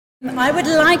I would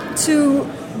like to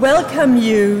welcome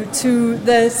you to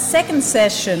the second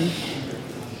session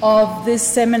of this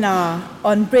seminar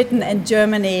on Britain and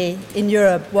Germany in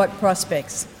Europe, What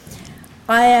Prospects?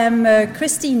 I am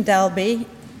Christine Dalby,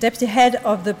 Deputy Head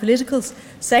of the Political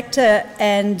Sector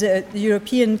and the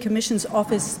European Commission's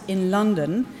office in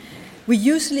London. We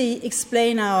usually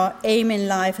explain our aim in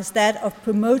life as that of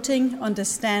promoting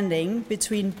understanding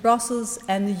between Brussels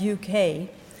and the UK.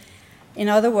 In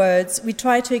other words, we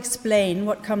try to explain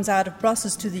what comes out of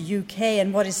Brussels to the UK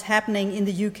and what is happening in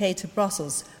the UK to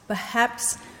Brussels,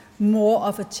 perhaps more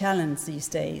of a challenge these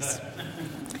days.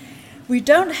 We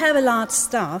don't have a large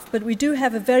staff, but we do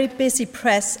have a very busy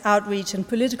press, outreach and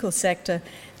political sector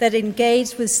that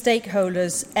engage with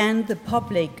stakeholders and the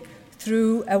public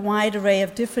through a wide array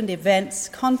of different events,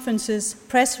 conferences,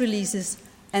 press releases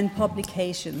and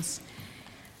publications.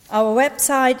 Our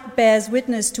website bears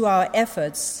witness to our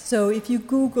efforts, so if you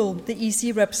Google the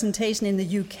EC representation in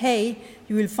the UK,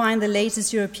 you will find the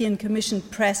latest European Commission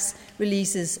press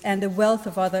releases and a wealth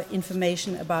of other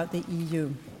information about the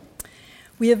EU.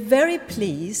 We are very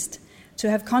pleased to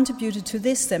have contributed to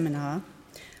this seminar,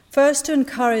 first to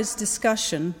encourage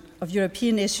discussion of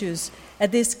European issues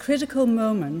at this critical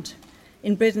moment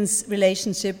in Britain's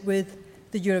relationship with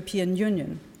the European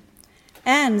Union,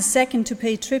 and second, to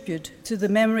pay tribute to the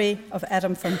memory of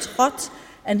Adam von Trott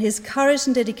and his courage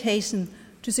and dedication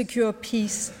to secure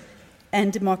peace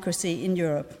and democracy in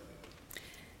Europe.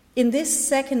 In this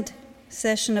second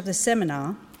session of the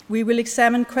seminar, we will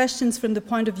examine questions from the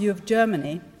point of view of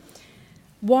Germany.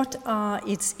 What are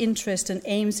its interests and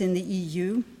aims in the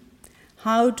EU?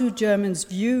 How do Germans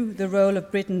view the role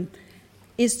of Britain?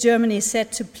 Is Germany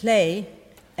set to play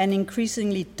an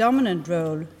increasingly dominant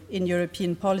role in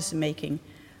European policymaking?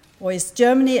 Or is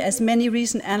Germany, as many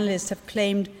recent analysts have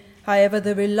claimed, however,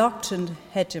 the reluctant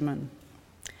hegemon?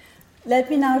 Let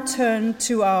me now turn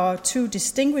to our two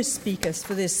distinguished speakers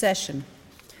for this session.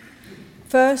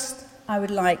 First, I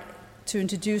would like to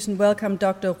introduce and welcome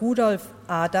Dr. Rudolf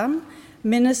Adam,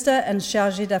 Minister and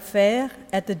Chargé d'Affaires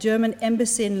at the German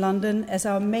Embassy in London, as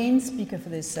our main speaker for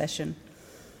this session.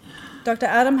 Dr.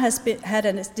 Adam has had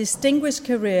a distinguished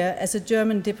career as a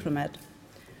German diplomat.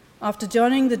 After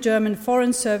joining the German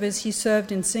Foreign Service, he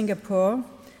served in Singapore,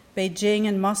 Beijing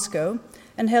and Moscow,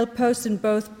 and held posts in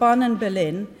both Bonn and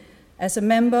Berlin as a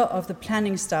member of the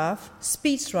planning staff,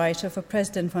 speechwriter for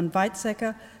President von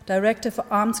Weizsäcker, Director for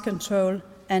Arms Control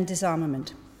and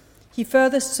Disarmament. He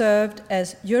further served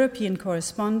as European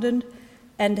correspondent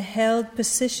and held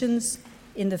positions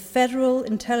in the Federal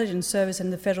Intelligence Service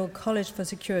and the Federal College for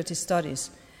Security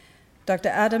Studies. Dr.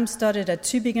 Adam studied at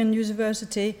Tübingen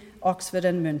University, Oxford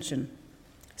and München.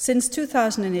 Since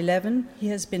 2011, he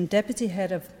has been Deputy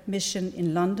Head of Mission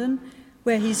in London,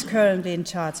 where he is currently in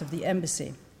charge of the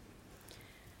embassy.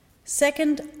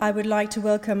 Second, I would like to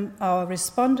welcome our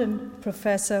respondent,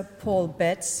 Professor Paul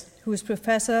Betts, who is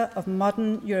Professor of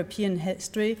Modern European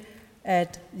History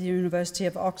at the University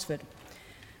of Oxford.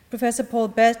 Professor Paul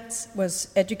Betts was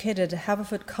educated at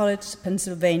Haverford College,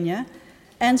 Pennsylvania,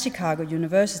 and Chicago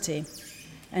University,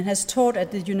 and has taught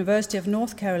at the University of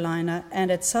North Carolina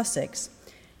and at Sussex.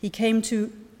 He came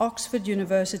to Oxford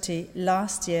University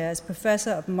last year as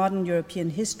Professor of Modern European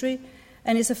History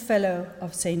and is a Fellow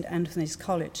of St. Anthony's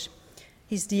College.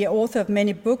 He's the author of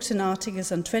many books and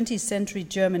articles on 20th century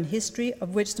German history,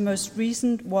 of which the most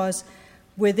recent was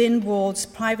Within Walls: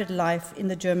 Private Life in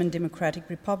the German Democratic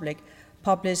Republic,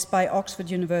 published by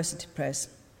Oxford University Press.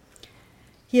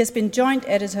 He has been joint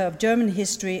editor of German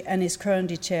history and is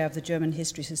currently chair of the German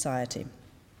History Society.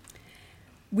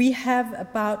 We have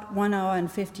about 1 hour and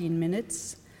 15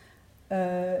 minutes,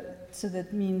 so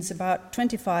that means about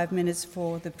 25 minutes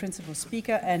for the principal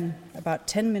speaker and about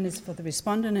 10 minutes for the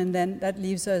respondent, and then that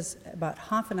leaves us about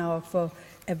half an hour for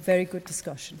a very good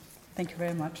discussion. Thank you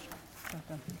very much.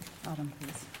 Dr. Adam,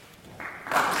 please.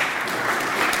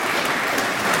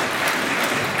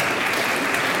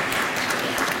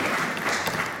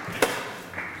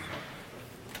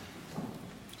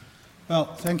 Well,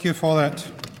 thank you for that.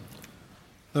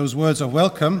 Those words of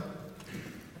welcome.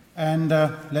 And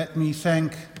let me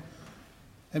start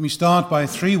by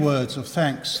 3 words of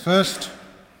thanks. First,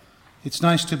 it's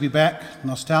nice to be back.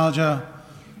 Nostalgia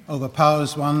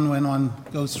overpowers one when one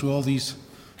goes through all these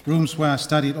rooms where I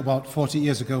studied about 40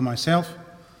 years ago myself.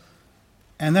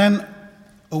 And then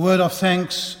a word of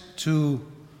thanks to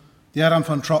the Adam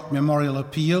von Trott Memorial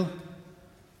Appeal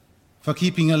for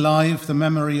keeping alive the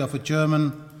memory of a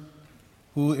German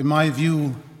who, in my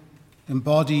view,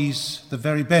 embodies the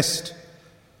very best,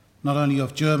 not only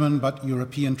of German but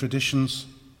European traditions.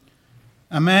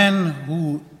 A man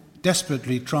who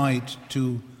desperately tried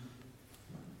to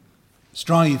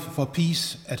strive for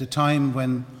peace at a time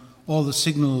when all the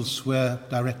signals were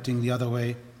directing the other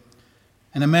way,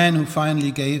 and a man who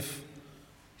finally gave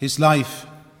his life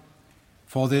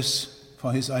for this,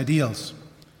 for his ideals.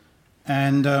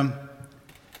 And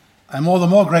I'm all the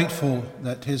more grateful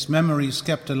that his memory is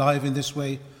kept alive in this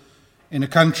way in a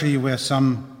country where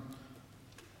some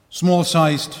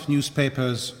small-sized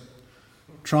newspapers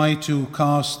try to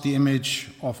cast the image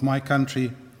of my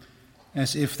country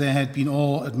as if they had been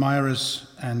all admirers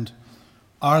and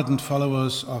ardent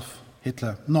followers of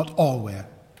Hitler. Not all were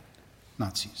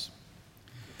Nazis.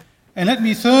 And let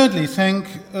me thirdly thank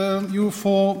you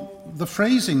for the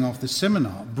phrasing of the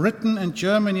seminar, Britain and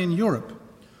Germany in Europe.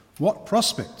 What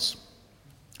prospects?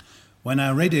 When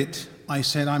I read it, I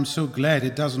said, I'm so glad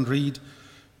it doesn't read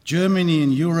Germany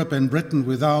in Europe and Britain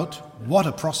without what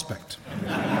a prospect.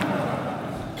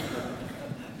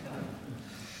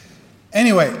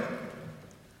 Anyway,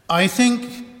 I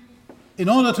think in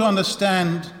order to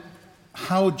understand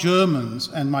how Germans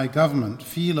and my government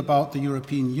feel about the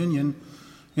European Union,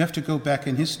 you have to go back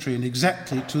in history and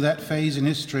exactly to that phase in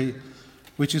history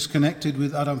which is connected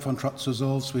with Adam von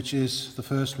Trotz-Sozols, which is the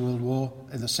First World War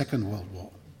and the Second World War.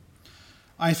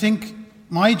 I think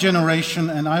my generation,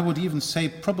 and I would even say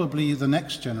probably the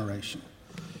next generation,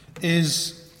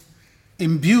 is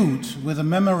imbued with the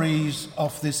memories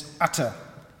of this utter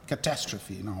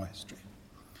catastrophe in our history.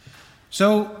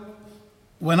 So,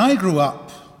 when I grew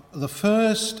up, the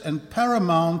first and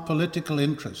paramount political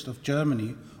interest of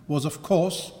Germany was, of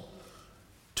course,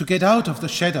 to get out of the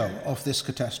shadow of this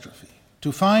catastrophe,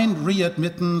 to find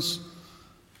readmittance,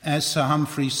 as Sir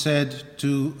Humphrey said,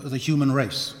 to the human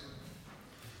race.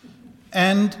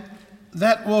 And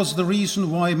that was the reason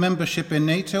why membership in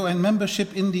NATO and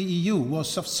membership in the EU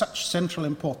was of such central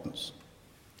importance.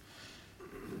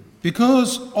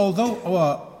 Because although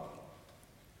our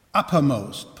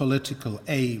uppermost political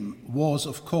aim was,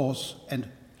 of course, and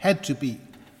had to be,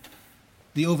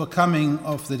 the overcoming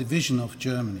of the division of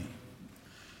Germany,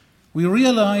 we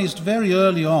realized very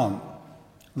early on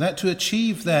that to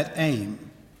achieve that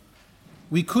aim,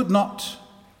 we could not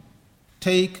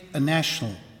take a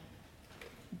national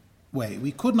way.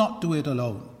 We could not do it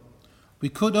alone. We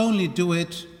could only do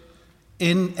it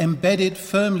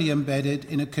firmly embedded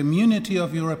in a community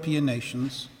of European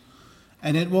nations.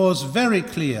 And it was very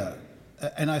clear,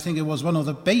 and I think it was one of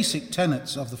the basic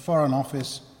tenets of the Foreign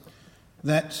Office,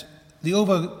 that the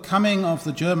overcoming of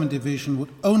the German division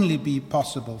would only be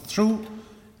possible through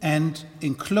and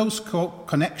in close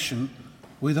connection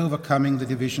with overcoming the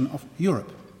division of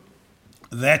Europe.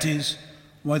 That is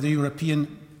why the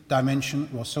European dimension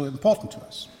was so important to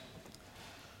us.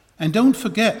 And don't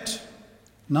forget,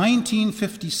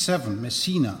 1957,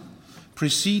 Messina,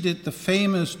 preceded the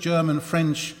famous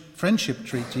German-French Friendship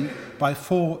Treaty by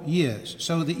 4 years.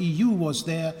 So the EU was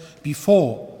there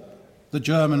before the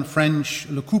German-French,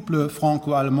 le couple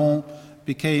franco-allemand,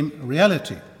 became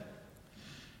reality.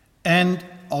 And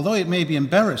although it may be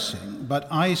embarrassing, but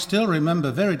I still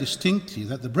remember very distinctly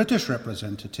that the British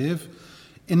representative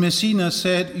in Messina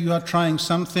said, you are trying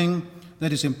something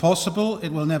that is impossible,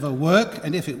 it will never work,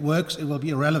 and if it works, it will be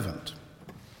irrelevant.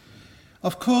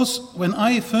 Of course, when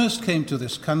I first came to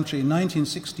this country in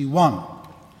 1961,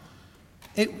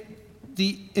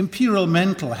 the imperial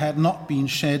mantle had not been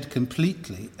shed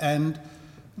completely, and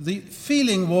the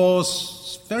feeling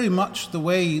was very much the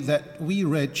way that we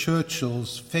read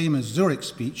Churchill's famous Zurich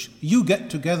speech: you get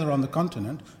together on the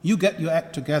continent, you get your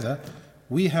act together,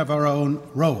 we have our own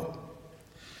role.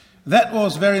 That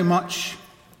was very much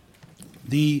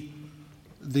the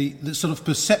sort of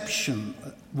perception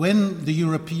when the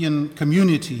European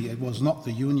community, it was not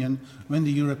the Union, when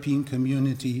the European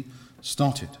community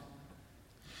started.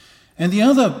 And the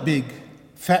other big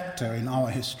factor in our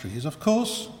history is, of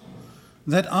course,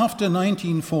 that after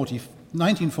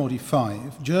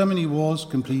 1945, Germany was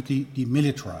completely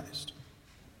demilitarized.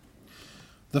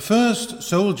 The first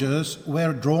soldiers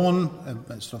were drawn,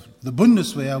 the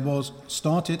Bundeswehr was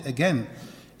started again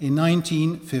in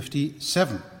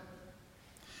 1957.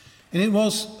 And it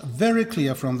was very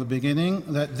clear from the beginning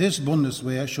that this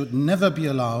Bundeswehr should never be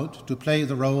allowed to play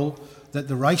the role that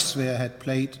the Reichswehr had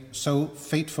played so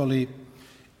fatefully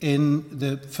in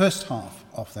the first half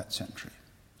of that century.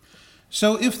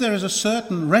 So if there is a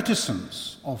certain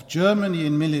reticence of Germany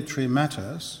in military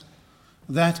matters,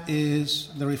 that is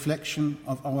the reflection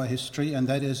of our history, and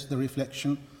that is the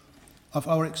reflection of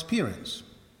our experience.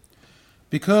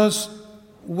 Because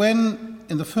when,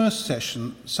 in the first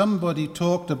session, somebody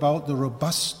talked about the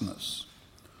robustness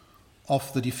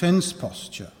of the defense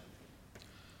posture,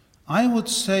 I would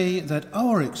say that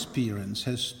our experience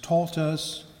has taught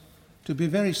us to be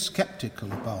very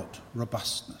skeptical about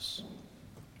robustness.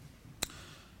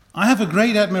 I have a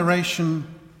great admiration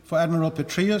for Admiral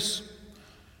Petraeus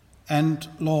and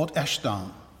Lord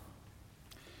Ashdown,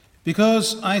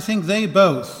 because I think they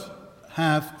both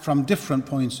have, from different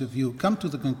points of view, come to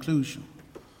the conclusion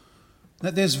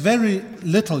that there's very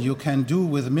little you can do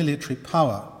with military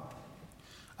power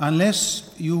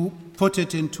unless you put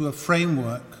it into a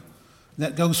framework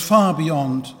that goes far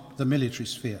beyond the military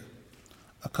sphere,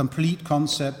 a complete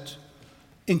concept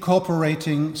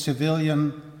incorporating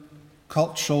civilian,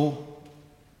 cultural,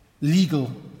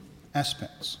 legal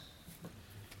aspects.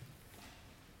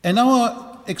 And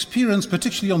our experience,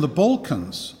 particularly on the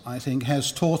Balkans, I think,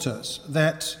 has taught us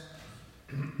that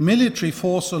military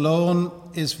force alone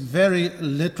is very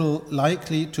little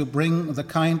likely to bring the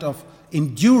kind of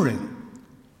enduring,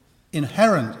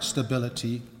 inherent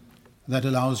stability that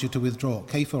allows you to withdraw.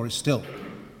 KFOR is still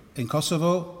in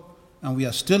Kosovo, and we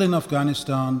are still in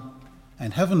Afghanistan,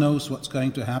 and heaven knows what's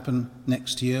going to happen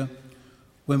next year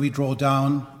when we draw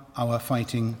down our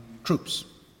fighting troops.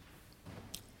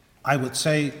 I would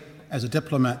say, as a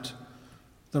diplomat,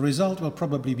 the result will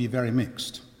probably be very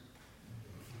mixed.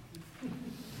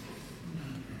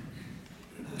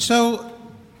 So,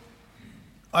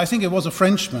 I think it was a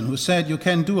Frenchman who said you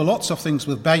can do lots of things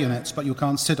with bayonets, but you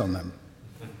can't sit on them.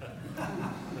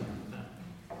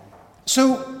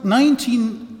 So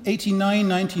 1989,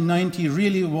 1990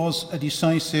 really was a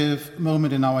decisive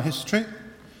moment in our history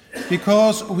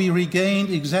because we regained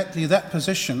exactly that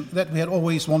position that we had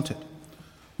always wanted.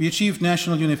 We achieved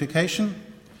national unification,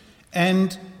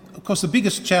 and of course the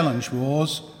biggest challenge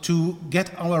was to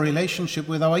get our relationship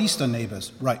with our eastern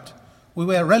neighbors right. We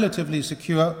were relatively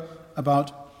secure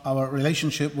about our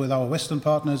relationship with our Western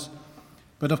partners,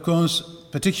 but of course,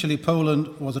 particularly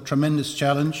Poland was a tremendous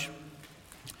challenge.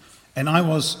 And I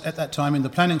was at that time in the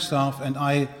planning staff, and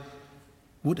I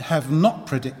would have not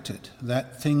predicted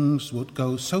that things would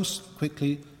go so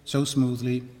quickly, so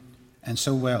smoothly, and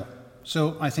so well.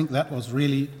 So I think that was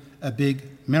really a big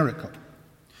miracle.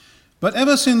 But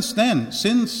ever since then,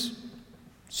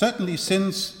 certainly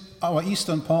since our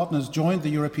Eastern partners joined the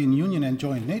European Union and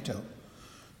joined NATO,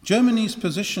 Germany's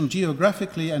position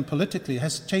geographically and politically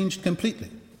has changed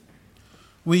completely.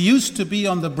 We used to be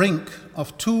on the brink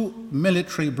of two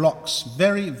military blocs,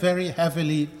 very, very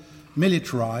heavily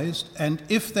militarized, and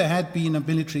if there had been a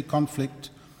military conflict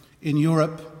in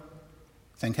Europe,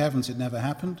 thank heavens it never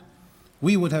happened,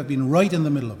 we would have been right in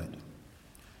the middle of it.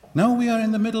 Now we are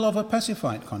in the middle of a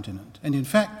pacified continent, and in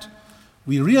fact,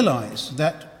 we realize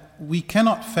that we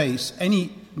cannot face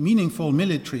any meaningful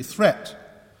military threat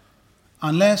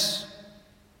unless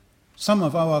some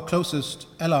of our closest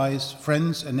allies,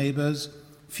 friends, and neighbors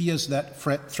fears that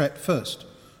threat first,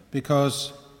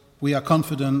 because we are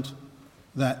confident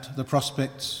that the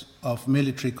prospects of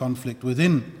military conflict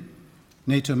within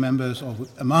NATO members or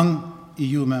among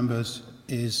EU members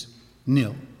is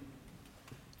nil.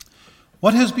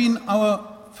 What has been our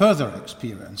further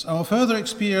experience? Our further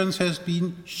experience has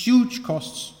been huge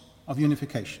costs of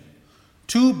unification.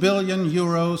 2 billion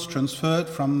euros transferred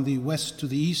from the west to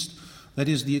the east, that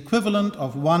is the equivalent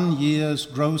of 1 year's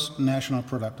gross national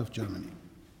product of Germany.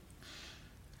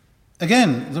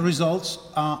 Again, the results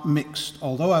are mixed,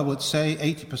 although I would say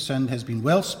 80% has been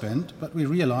well spent, but we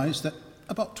realize that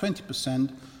about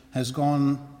 20% has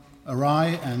gone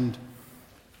awry, and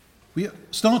we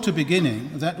start to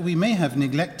beginning that we may have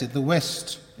neglected the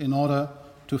West in order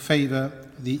to favor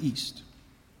the East.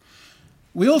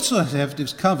 We also have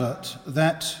discovered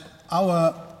that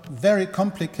our very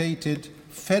complicated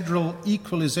federal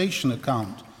equalization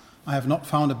account, I have not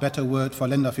found a better word for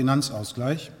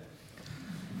Länderfinanzausgleich,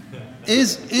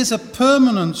 is a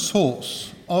permanent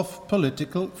source of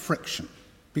political friction.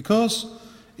 Because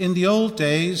in the old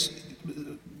days,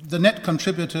 the net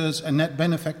contributors and net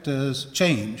benefactors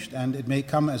changed, and it may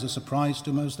come as a surprise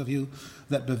to most of you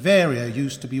that Bavaria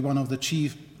used to be one of the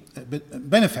chief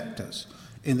benefactors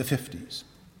in the 50s.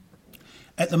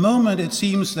 At the moment, it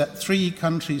seems that 3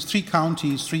 counties, 3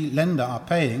 Länder are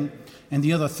paying, and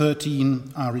the other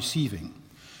 13 are receiving.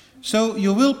 So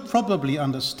you will probably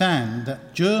understand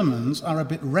that Germans are a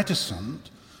bit reticent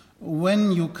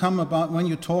when you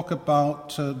talk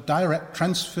about direct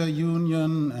transfer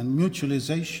union and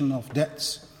mutualization of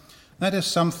debts. That is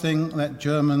something that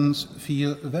Germans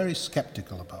feel very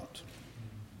skeptical about.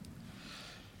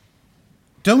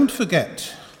 Don't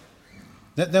forget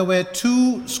that there were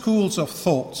 2 schools of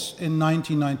thoughts in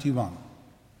 1991.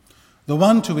 The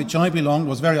one to which I belonged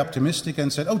was very optimistic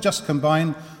and said, just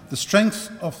combine the strength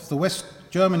of the West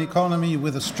German economy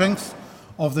with the strength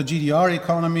of the GDR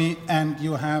economy, and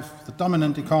you have the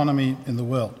dominant economy in the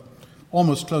world.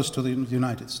 almost close to the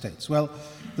United States. Well,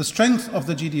 the strength of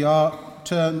the GDR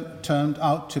turned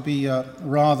out to be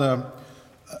rather,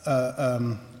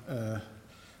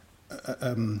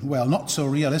 not so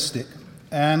realistic.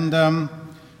 And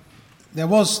there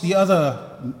was the other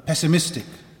pessimistic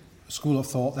school of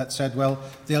thought that said, well,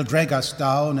 they'll drag us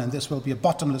down and this will be a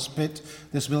bottomless pit,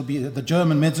 this will be the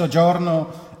German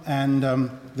mezzogiorno, and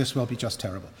this will be just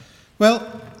terrible.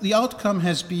 Well, the outcome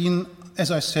has been, as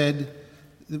I said,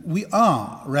 we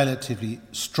are relatively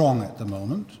strong at the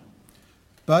moment,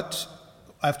 but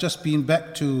I've just been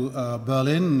back to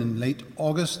Berlin in late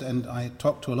August, and I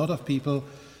talked to a lot of people,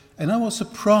 and I was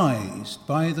surprised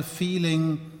by the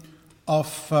feeling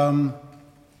of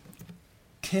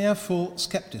careful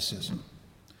skepticism.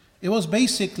 It was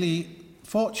basically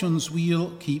fortune's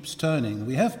wheel keeps turning.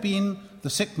 We have been the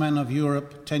sick man of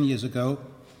Europe 10 years ago.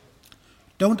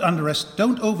 Don't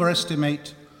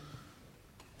overestimate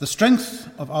the strength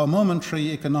of our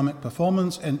momentary economic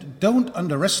performance, and don't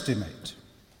underestimate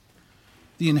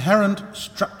the inherent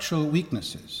structural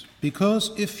weaknesses.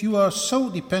 Because if you are so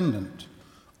dependent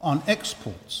on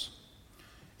exports,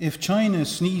 if China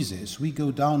sneezes, we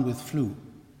go down with flu.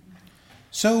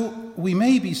 So we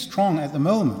may be strong at the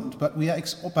moment, but we are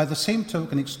by the same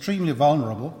token extremely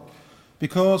vulnerable,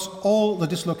 because all the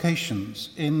dislocations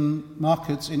in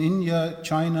markets in India,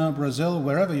 China, Brazil,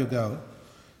 wherever you go,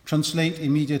 translate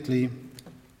immediately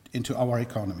into our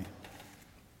economy.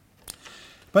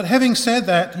 But having said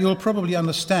that, you'll probably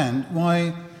understand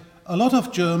why a lot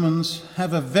of Germans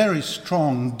have a very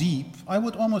strong, deep, I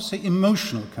would almost say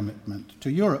emotional commitment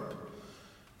to Europe,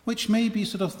 which may be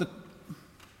sort of the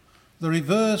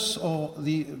reverse or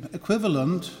the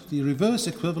reverse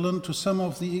equivalent to some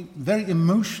of the very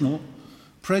emotional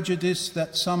prejudice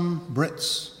that some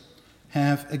Brits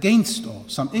have against, or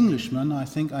some Englishmen. I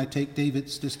think I take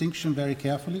David's distinction very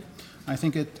carefully. I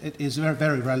think it is very,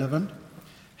 very relevant,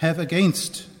 have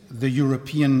against the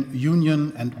European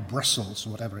Union and Brussels,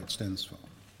 whatever it stands for.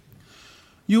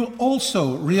 You'll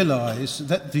also realize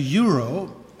that the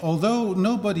euro, although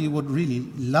nobody would really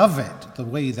love it the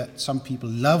way that some people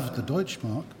love the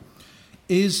Deutschmark,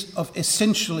 is of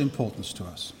essential importance to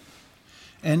us.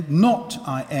 And not,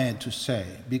 I add to say,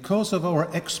 because of our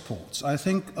exports. I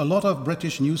think a lot of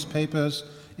British newspapers,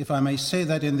 if I may say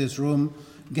that in this room,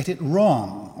 get it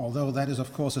wrong, although that is,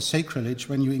 of course, a sacrilege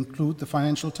when you include the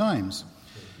Financial Times.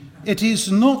 It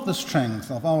is not the strength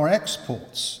of our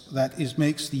exports that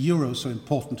makes the euro so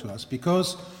important to us,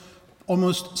 because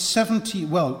almost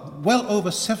well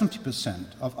over 70%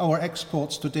 of our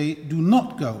exports today do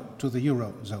not go to the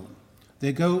eurozone.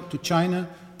 They go to China,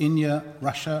 India,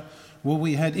 Russia, where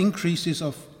we had increases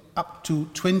of up to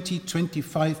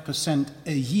 20-25%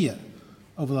 a year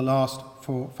over the last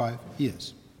 4 or 5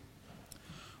 years.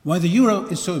 Why the euro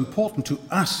is so important to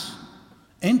us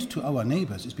and to our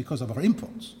neighbors is because of our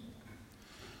imports.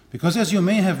 Because as you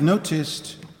may have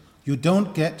noticed, you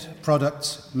don't get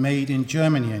products made in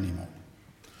Germany anymore.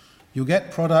 You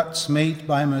get products made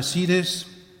by Mercedes,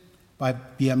 by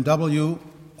BMW,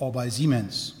 or by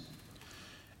Siemens.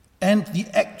 And the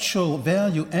actual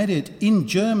value added in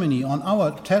Germany on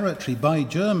our territory by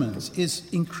Germans is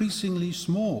increasingly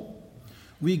small.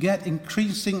 We get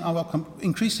increasing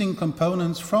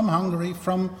components from Hungary,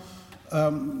 from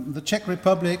the Czech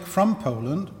Republic, from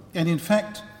Poland. And in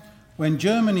fact, when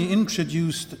Germany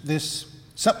introduced this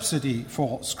subsidy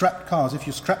for scrapped cars, if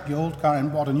you scrapped your old car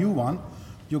and bought a new one,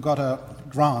 you got a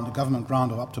government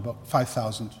grant of up to about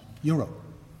 €5,000.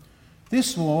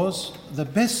 This was the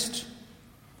best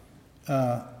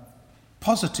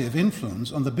positive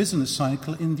influence on the business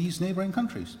cycle in these neighboring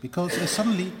countries, because they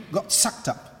suddenly got sucked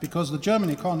up, because the German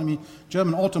economy,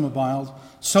 German automobiles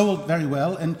sold very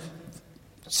well, and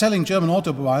selling German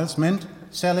automobiles meant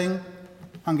selling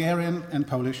Hungarian and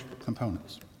Polish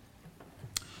components.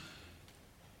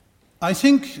 I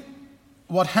think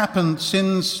what happened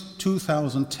since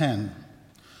 2010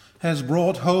 has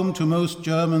brought home to most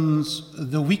Germans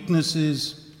the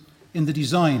weaknesses in the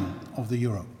design of the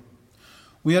euro.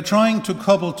 We are trying to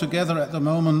cobble together at the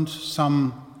moment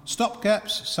some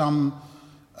stopgaps, some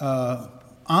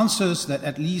answers that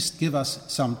at least give us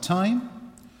some time,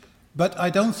 but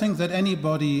I don't think that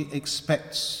anybody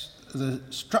expects the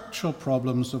structural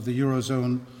problems of the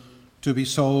Eurozone to be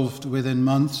solved within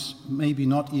months, maybe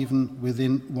not even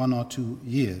within 1 or 2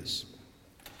 years.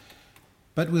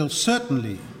 But we'll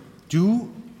certainly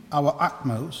do our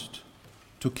utmost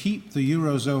to keep the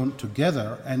Eurozone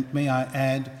together, and may I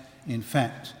add, in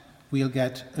fact, we'll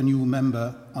get a new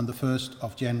member on the 1st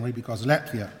of January because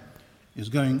Latvia is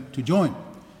going to join.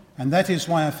 And that is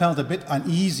why I felt a bit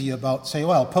uneasy about, say,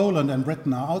 well, Poland and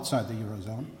Britain are outside the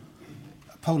Eurozone.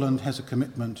 Poland has a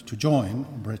commitment to join,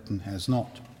 Britain has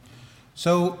not.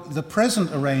 So the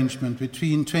present arrangement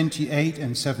between 28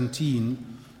 and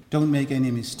 17, don't make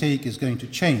any mistake, is going to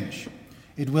change.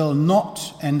 It will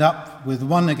not end up with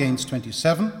 1 against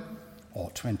 27, or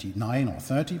 29 or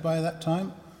 30 by that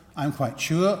time, I'm quite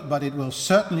sure, but it will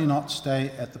certainly not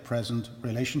stay at the present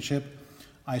relationship.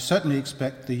 I certainly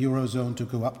expect the Eurozone to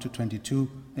go up to 22,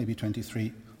 maybe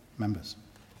 23 members.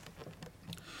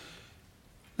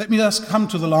 Let me just come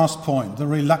to the last point, the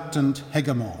reluctant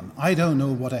hegemon. I don't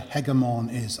know what a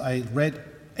hegemon is. I read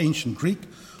ancient Greek.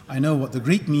 I know what the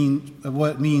Greek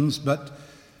word means, but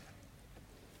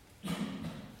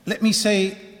let me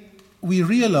say we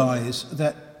realize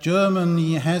that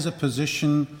Germany has a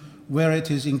position where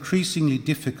it is increasingly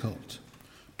difficult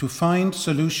to find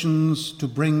solutions to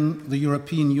bring the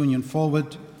European Union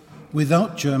forward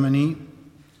without Germany,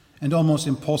 and almost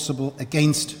impossible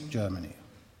against Germany.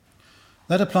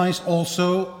 That applies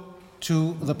also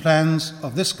to the plans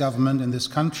of this government in this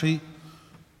country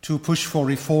to push for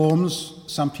reforms.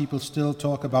 Some people still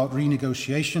talk about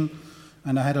renegotiation,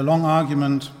 and I had a long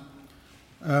argument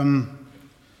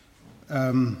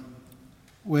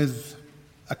with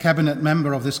a cabinet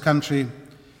member of this country,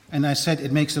 and I said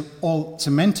it makes all,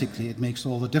 semantically, it makes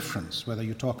all the difference whether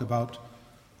you talk about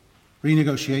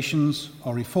renegotiations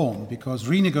or reform, because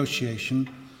renegotiation,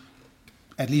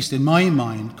 at least in my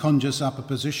mind, conjures up a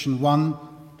position 1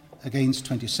 against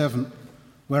 27,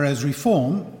 whereas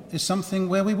reform is something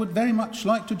where we would very much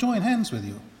like to join hands with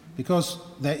you, because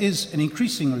there is an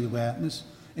increasing awareness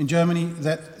in Germany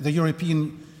that the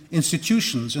European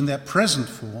institutions in their present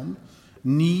form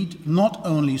need not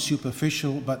only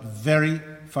superficial but very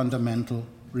fundamental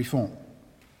reform.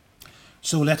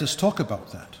 So let us talk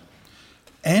about that.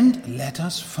 And let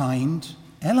us find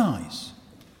allies.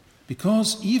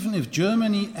 Because even if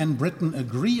Germany and Britain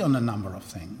agree on a number of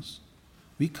things,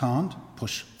 we can't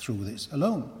push through this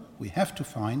alone. We have to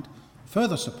find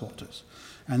further supporters.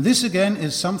 And this again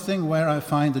is something where I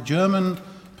find the German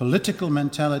political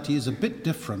mentality is a bit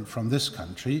different from this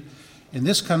country. In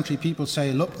this country, people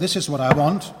say, look, this is what I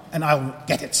want, and I'll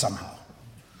get it somehow.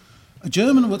 A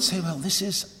German would say, well, this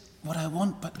is what I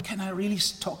want, but can I really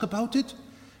talk about it?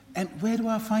 And where do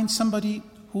I find somebody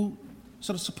who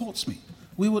sort of supports me?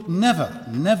 We would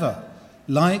never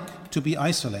like to be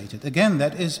isolated. Again,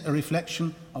 that is a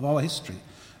reflection of our history.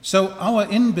 So our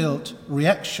inbuilt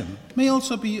reaction may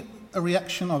also be a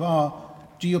reaction of our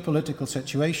geopolitical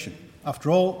situation. After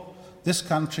all, this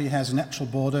country has natural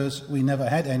borders. We never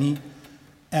had any.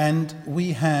 And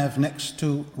we have, next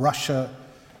to Russia,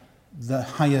 the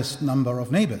highest number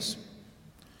of neighbors.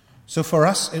 So for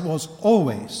us, it was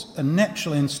always a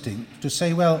natural instinct to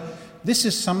say, well, this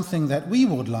is something that we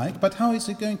would like, but how is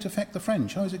it going to affect the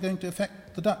French? How is it going to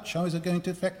affect the Dutch? How is it going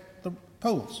to affect the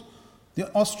Poles, the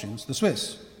Austrians, the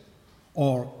Swiss?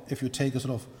 Or, if you take a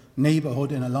sort of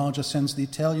neighborhood in a larger sense, the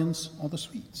Italians or the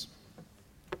Swedes?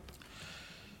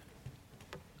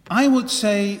 I would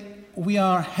say we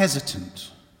are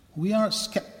hesitant. We are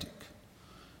skeptic.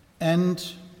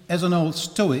 And as an old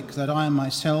Stoic that I am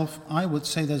myself, I would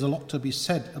say there's a lot to be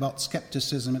said about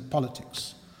skepticism in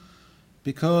politics.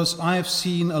 Because I have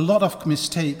seen a lot of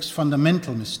mistakes,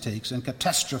 fundamental mistakes and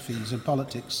catastrophes in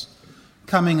politics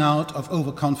coming out of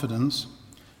overconfidence.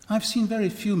 I've seen very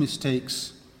few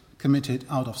mistakes committed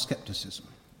out of skepticism.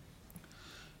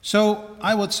 So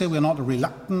I would say we're not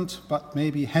reluctant, but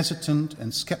maybe hesitant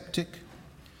and skeptic.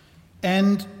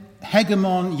 And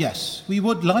hegemon, yes, we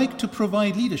would like to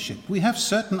provide leadership. We have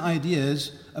certain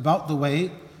ideas about the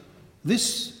way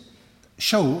this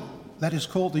show that is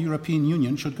called the European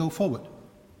Union should go forward.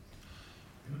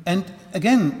 And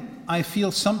again, I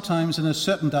feel sometimes in a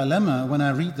certain dilemma when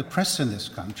I read the press in this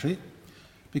country,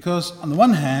 because on the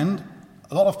one hand,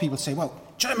 a lot of people say, well,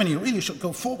 Germany really should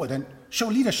go forward and show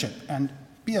leadership and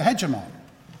be a hegemon.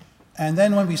 And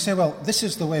then when we say, well, this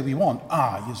is the way we want,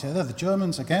 you say, they're the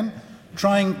Germans again,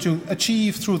 trying to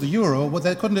achieve through the euro what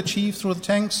they couldn't achieve through the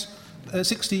tanks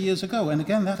 60 years ago. And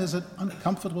again, that is an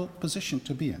uncomfortable position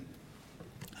to be in.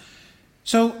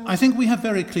 So I think we have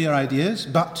very clear ideas,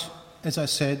 but as I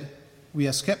said, we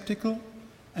are skeptical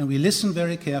and we listen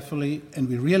very carefully and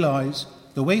we realize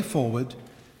the way forward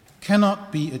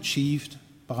cannot be achieved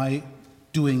by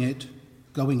doing it,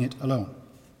 going it alone.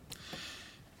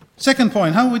 Second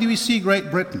point, how do we see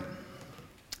Great Britain?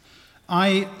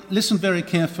 I listened very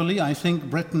carefully. I think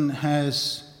Britain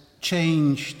has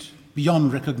changed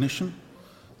beyond recognition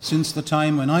since the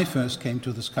time when I first came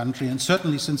to this country, and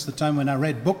certainly since the time when I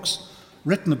read books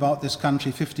written about this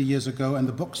country 50 years ago, and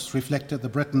the books reflected the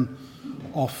Britain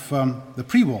of the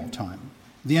pre-war time.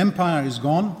 The empire is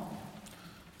gone.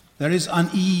 There is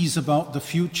unease about the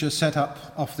future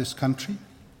setup of this country.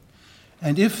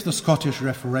 And if the Scottish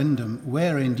referendum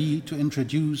were indeed to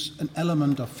introduce an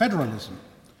element of federalism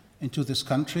into this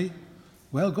country,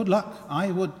 well, good luck. I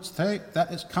would say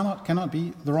that cannot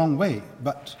be the wrong way.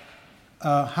 But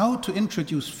how to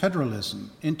introduce federalism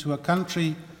into a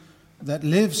country that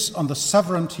lives on the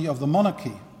sovereignty of the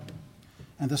monarchy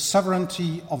and the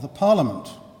sovereignty of the parliament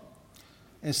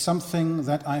is something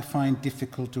that I find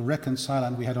difficult to reconcile.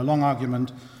 And we had a long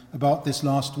argument about this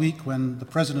last week when the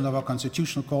president of our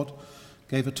Constitutional Court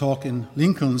gave a talk in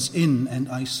Lincoln's Inn, and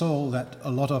I saw that a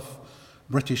lot of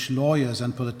British lawyers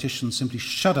and politicians simply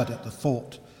shuddered at the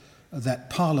thought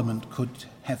that Parliament could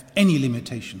have any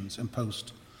limitations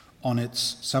imposed on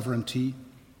its sovereignty.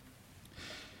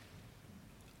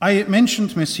 I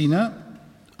mentioned Messina.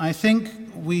 I think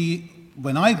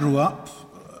when I grew up,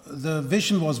 the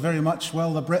vision was very much,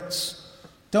 well, the Brits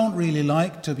don't really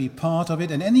like to be part of it,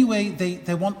 and anyway,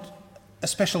 they want a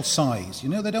special size.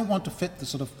 They don't want to fit the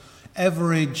sort of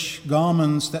average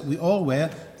garments that we all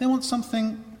wear. They want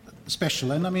something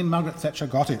special, and I mean, Margaret Thatcher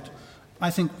got it. I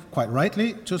think quite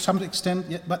rightly to some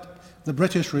extent, but the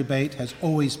British rebate has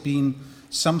always been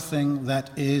something that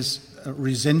is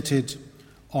resented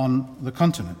on the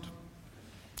continent.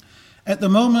 At the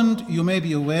moment, you may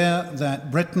be aware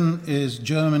that Britain is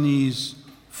Germany's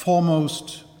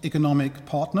foremost economic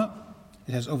partner.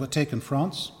 It has overtaken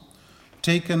France,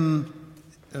 taken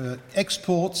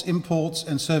exports, imports,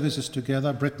 and services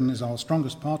together. Britain is our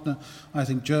strongest partner. I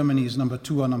think Germany is number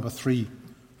 2 or number 3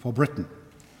 for Britain.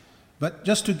 But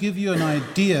just to give you an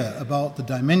idea about the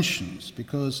dimensions,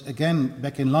 because again,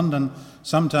 back in London,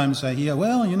 sometimes I hear,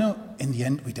 well, in the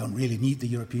end, we don't really need the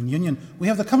European Union. We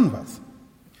have the Commonwealth.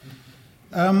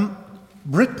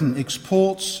 Britain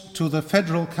exports to the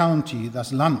federal county,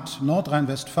 das Land,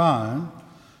 Nordrhein-Westfalen,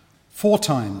 4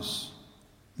 times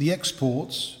the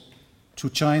exports to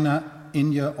China,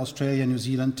 India, Australia, New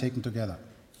Zealand taken together.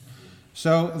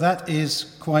 So that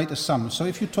is quite a sum. So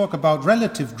if you talk about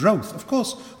relative growth, of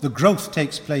course the growth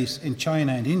takes place in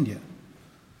China and India,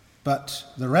 but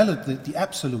the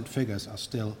absolute figures are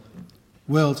still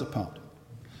worlds apart.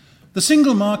 The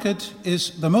single market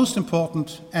is the most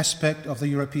important aspect of the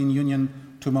European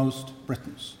Union to most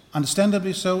Britons.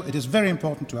 Understandably so, it is very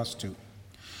important to us too.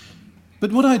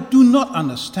 But what I do not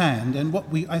understand, and what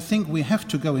I think we have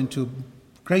to go into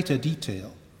greater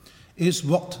detail, is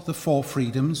what the 4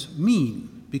 freedoms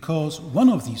mean, because one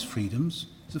of these freedoms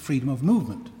is the freedom of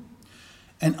movement.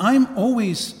 And I'm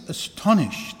always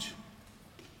astonished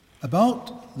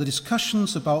about the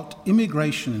discussions about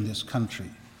immigration in this country,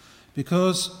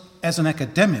 because as an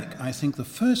academic, I think the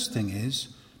first thing is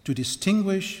to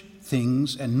distinguish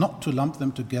things and not to lump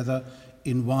them together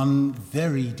in one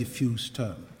very diffuse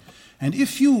term. And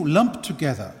if you lump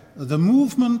together the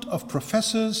movement of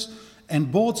professors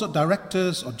and boards of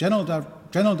directors or general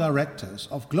directors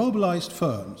of globalized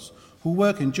firms who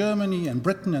work in Germany and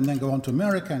Britain and then go on to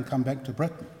America and come back to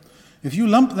Britain, if you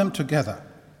lump them together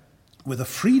with a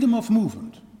freedom of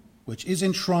movement, which is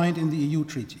enshrined in the EU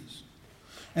treaties,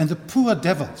 and the poor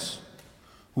devils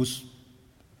whose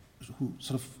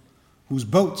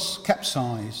boats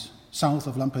capsize south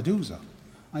of Lampedusa,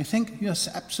 I think you're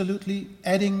absolutely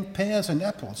adding pears and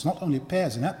apples. Not only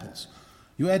pears and apples,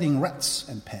 you're adding rats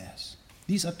and pears.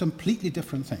 These are completely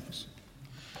different things.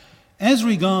 As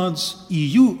regards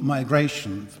EU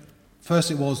migration,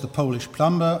 first it was the Polish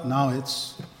plumber, now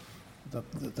it's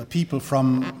the people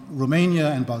from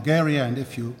Romania and Bulgaria, and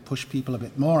if you push people a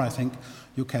bit more, I think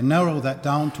you can narrow that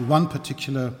down to one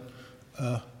particular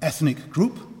ethnic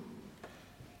group.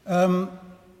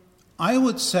 I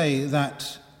would say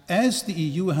that as the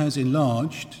EU has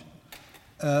enlarged,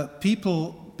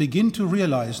 people begin to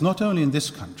realize, not only in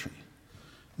this country,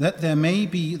 that there may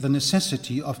be the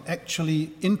necessity of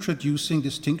actually introducing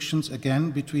distinctions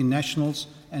again between nationals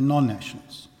and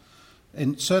non-nationals.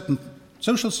 In certain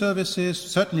social services,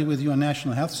 certainly with your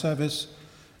National Health Service,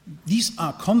 these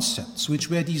are concepts which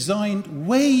were designed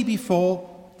way before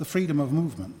the freedom of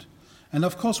movement. And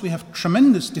of course we have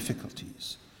tremendous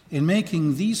difficulties in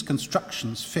making these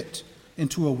constructions fit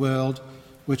into a world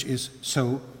which is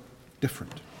so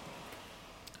different.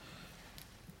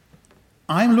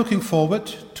 I'm looking forward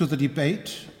to the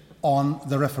debate on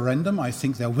the referendum. I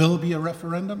think there will be a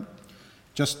referendum.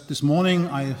 Just this morning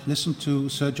I listened to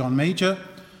Sir John Major,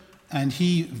 and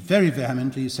he very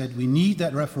vehemently said we need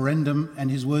that referendum, and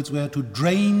his words were to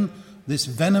drain this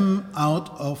venom out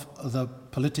of the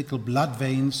political blood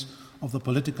veins of the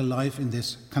political life in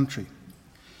this country.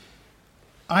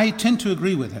 I tend to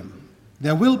agree with him.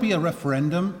 There will be a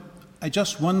referendum. I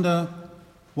just wonder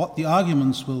what the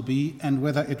arguments will be and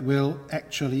whether it will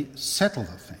actually settle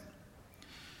the thing.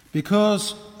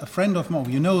 Because a friend of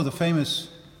mine, you know the famous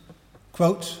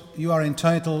quote, "You are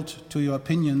entitled to your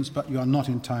opinions, but you are not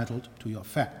entitled to your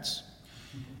facts."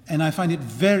 And I find it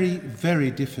very,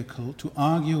 very difficult to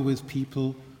argue with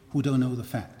people who don't know the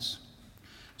facts.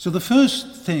 So the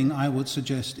first thing I would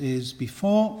suggest is,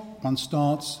 before one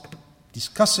starts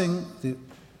discussing the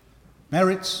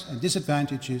merits and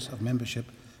disadvantages of membership,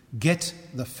 get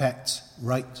the facts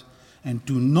right and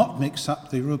do not mix up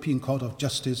the European Court of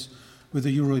Justice with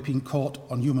the European Court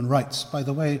on Human Rights. By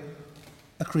the way,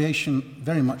 a creation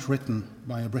very much written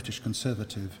by a British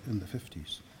conservative in the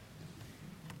 50s.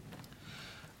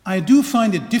 I do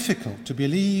find it difficult to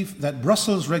believe that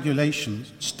Brussels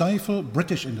regulations stifle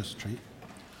British industry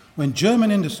when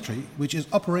German industry, which is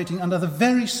operating under the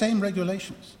very same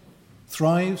regulations,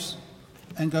 thrives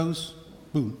and goes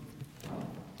boom.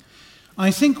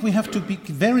 I think we have to be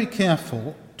very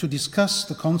careful to discuss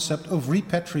the concept of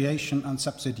repatriation and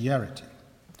subsidiarity.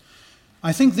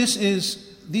 I think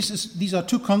these are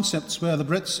two concepts where the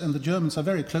Brits and the Germans are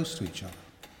very close to each other.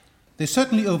 They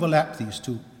certainly overlap, these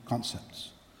two concepts,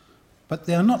 but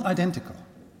they are not identical,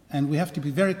 and we have to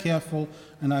be very careful,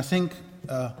 and I think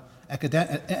an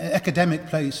academic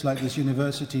place like this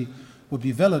university would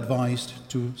be well advised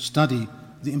to study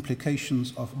the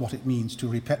implications of what it means to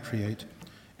repatriate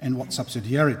and what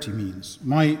subsidiarity means.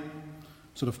 My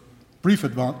sort of brief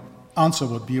answer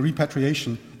would be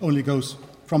repatriation only goes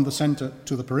from the center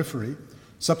to the periphery.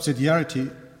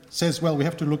 Subsidiarity says, well, we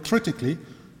have to look critically,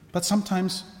 but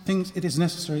sometimes it is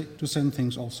necessary to send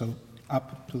things also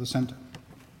up to the center.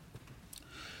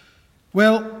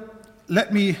 Well,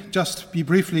 let me just be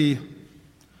briefly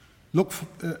looking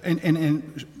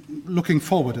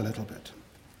forward a little bit.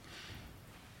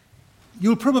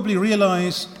 You'll probably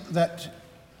realize that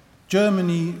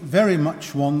Germany very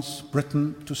much wants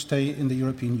Britain to stay in the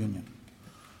European Union.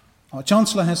 Our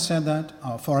Chancellor has said that,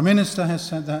 our Foreign Minister has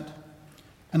said that,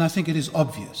 and I think it is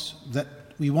obvious that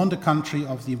we want a country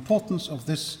of the importance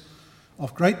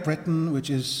of Great Britain, which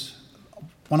is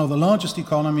one of the largest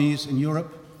economies in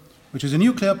Europe, which is a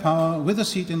nuclear power with a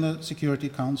seat in the Security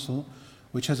Council,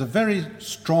 which has a very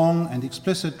strong and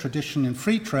explicit tradition in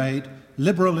free trade,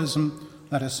 liberalism.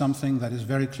 That is something that is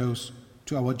very close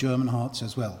to our German hearts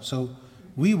as well. So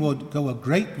we would go a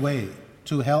great way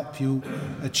to help you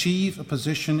achieve a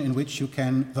position in which you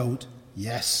can vote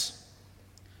yes.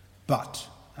 But,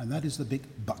 and that is the big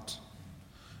but,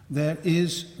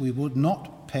 we would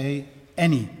not pay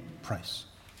any price.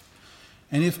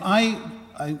 And if I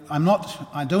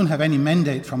don't have any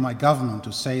mandate from my government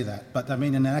to say that, but I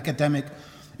mean, in an academic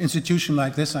institution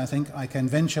like this, I think I can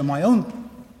venture my own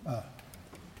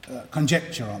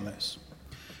conjecture on this.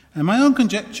 And my own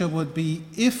conjecture would be,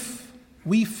 if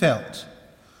we felt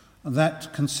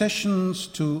that concessions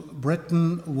to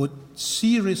Britain would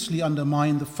seriously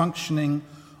undermine the functioning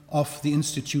of the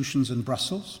institutions in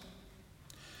Brussels,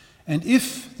 and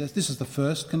if, this is the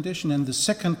first condition, and the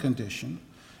second condition,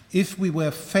 if we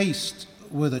were faced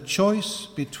with a choice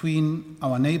between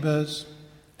our neighbors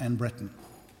and Britain.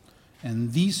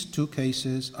 And these two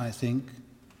cases, I think,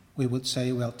 we would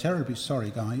say, well, terribly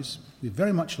sorry, guys, we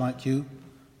very much like you,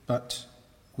 but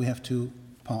we have to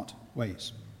part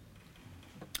ways.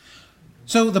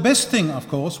 So the best thing, of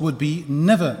course, would be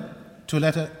never to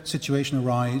let a situation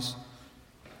arise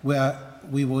where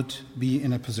we would be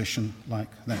in a position like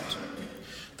that.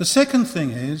 The second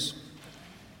thing is,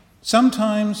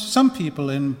 sometimes some people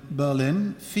in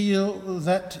Berlin feel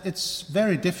that it's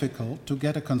very difficult to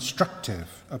get a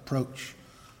constructive approach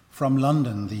from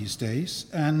London these days,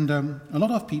 and a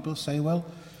lot of people say, well,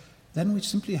 then we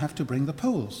simply have to bring the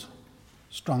Poles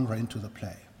stronger into the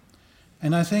play.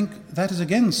 And I think that is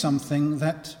again something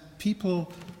that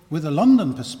people with a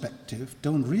London perspective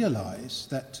don't realize,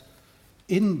 that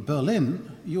in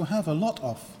Berlin you have a lot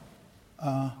of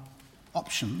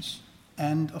options,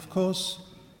 and of course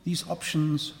these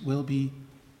options will be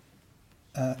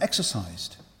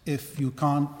exercised. If you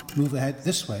can't move ahead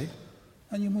this way,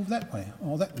 and you move that way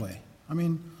or that way. I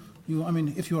mean,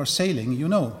 if you are sailing, you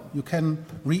know you can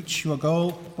reach your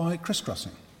goal by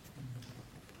crisscrossing.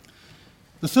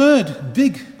 The third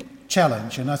big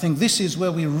challenge, and I think this is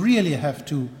where we really have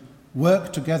to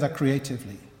work together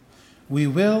creatively, we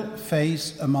will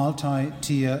face a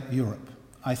multi-tier Europe.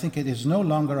 I think it is no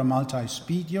longer a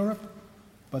multi-speed Europe,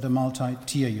 but a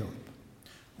multi-tier Europe.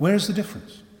 Where is the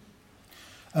difference?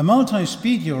 A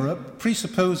multi-speed Europe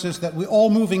presupposes that we're all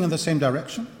moving in the same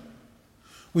direction,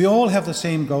 we all have the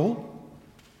same goal,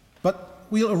 but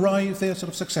we'll arrive there sort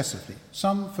of successively,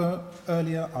 some for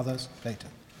earlier, others later.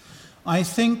 I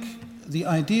think the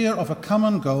idea of a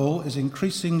common goal is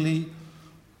increasingly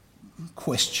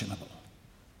questionable.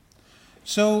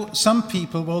 So some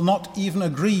people will not even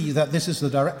agree that this is the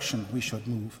direction we should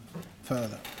move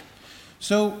further.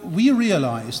 So we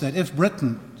realize that if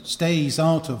Britain stays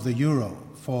out of the euro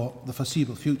for the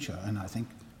foreseeable future, and I think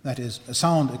that is a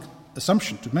sound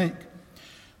assumption to make,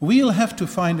 we'll have to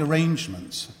find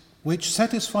arrangements which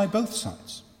satisfy both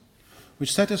sides,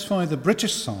 which satisfy the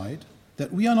British side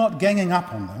that we are not ganging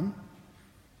up on them,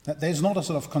 that there's not a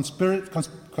sort of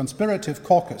conspirative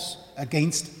caucus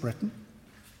against Britain,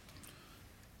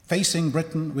 facing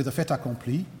Britain with a fait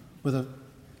accompli, with a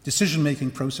decision-making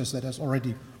process that has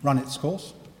already run its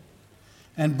course.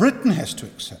 And Britain has to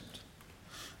accept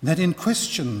that in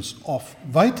questions of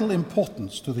vital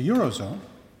importance to the Eurozone,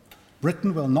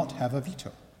 Britain will not have a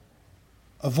veto.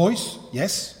 A voice,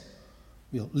 yes,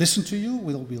 we'll listen to you,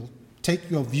 we'll take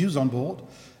your views on board,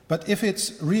 but if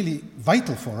it's really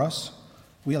vital for us,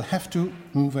 we'll have to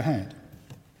move ahead.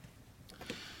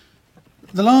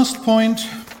 The last point,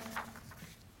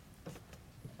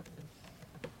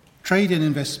 trade and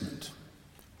investment.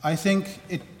 I think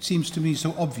it seems to me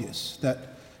so obvious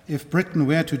that if Britain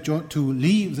were to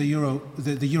leave the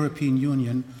European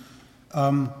Union,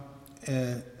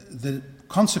 the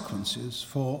consequences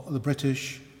for the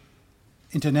British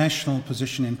international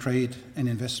position in trade and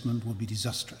investment would be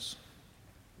disastrous.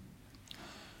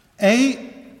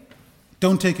 A,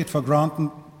 don't take it for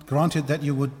granted that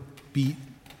you would be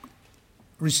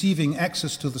receiving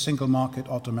access to the single market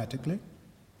automatically.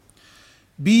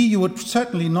 B, you would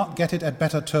certainly not get it at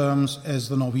better terms as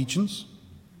the Norwegians.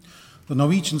 The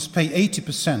Norwegians pay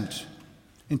 80%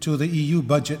 into the EU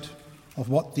budget of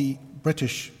what the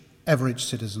British average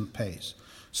citizen pays.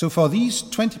 So for these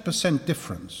 20%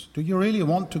 difference, do you really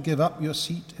want to give up your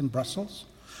seat in Brussels?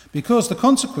 Because the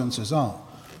consequences are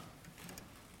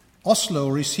Oslo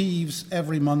receives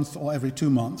every month or every 2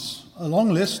 months a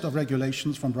long list of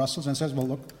regulations from Brussels and says, well,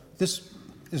 look, this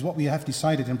is what we have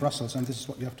decided in Brussels and this is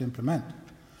what you have to implement.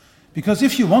 Because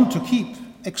if you want to keep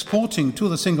exporting to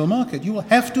the single market, you will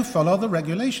have to follow the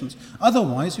regulations.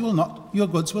 Otherwise, your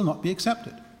goods will not be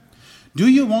accepted. Do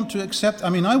you want to accept? I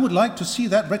mean, I would like to see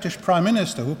that British Prime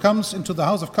Minister who comes into the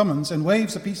House of Commons and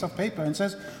waves a piece of paper and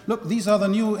says, look, these are the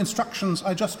new instructions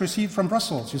I just received from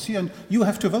Brussels, you see, and you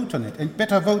have to vote on it. And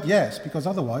better vote yes, because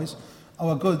otherwise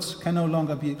our goods can no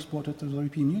longer be exported to the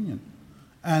European Union.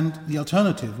 And the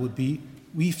alternative would be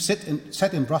we've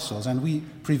sat in Brussels and we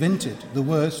prevented the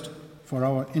worst for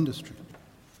our industry.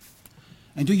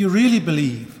 And do you really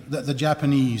believe that the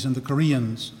Japanese and the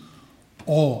Koreans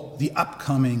or the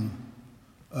upcoming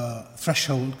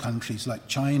threshold countries like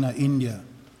China, India,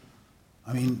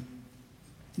 I mean,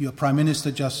 your Prime Minister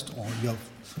or your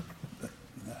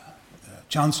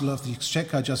Chancellor of the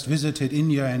Exchequer just visited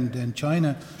India and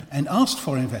China and asked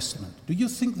for investment. Do you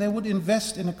think they would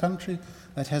invest in a country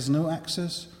that has no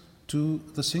access to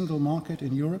the single market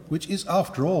in Europe, which is,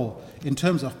 after all, in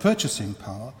terms of purchasing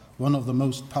power, one of the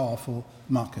most powerful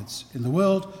markets in the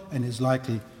world and is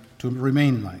likely to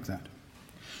remain like that?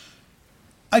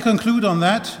 I conclude on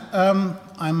that.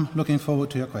 I'm looking forward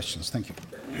to your questions. Thank you.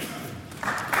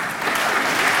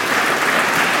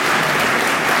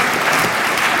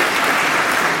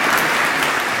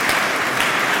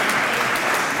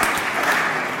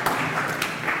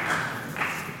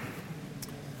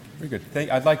 Very good.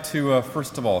 I'd like to,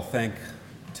 first of all, thank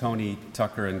Tony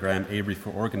Tucker and Graham Avery for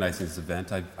organizing this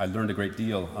event. I learned a great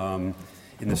deal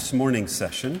in this morning's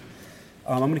session.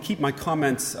 I'm going to keep my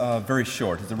comments very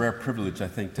short. It's a rare privilege, I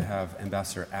think, to have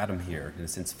Ambassador Adam here, in a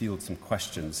sense, field some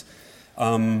questions.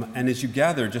 And as you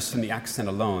gather, just from the accent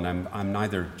alone, I'm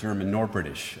neither German nor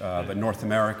British, but North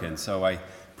American. So I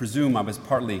presume I was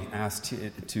partly asked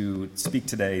to speak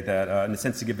today that, in a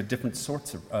sense, to give a different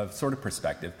sort of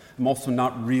perspective. I'm also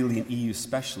not really an EU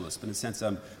specialist, but in a sense,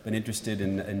 I've been interested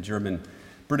in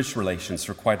German-British relations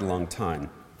for quite a long time.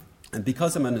 And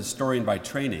because I'm an historian by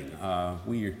training,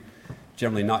 we're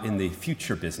generally not in the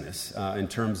future business in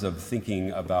terms of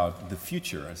thinking about the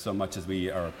future so much as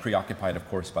we are preoccupied, of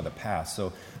course, by the past.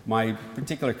 So my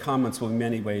particular comments will in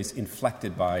many ways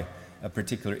inflected by a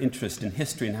particular interest in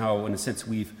history and how, in a sense,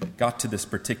 we've got to this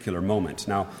particular moment.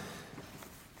 Now,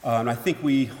 and I think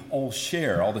we all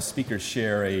the speakers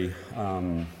share a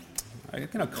kind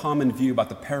of common view about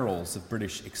the perils of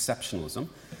British exceptionalism.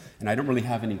 And I don't really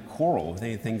have any quarrel with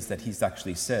any things that he's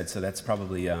actually said, so that's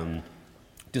probably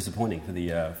disappointing for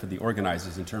the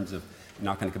organizers in terms of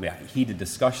not going to be a heated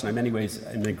discussion. I'm in many ways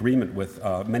in agreement with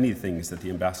many things that the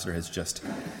ambassador has just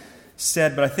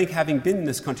said, but I think having been in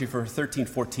this country for 13,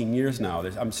 14 years now,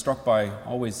 I'm struck by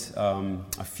always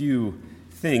a few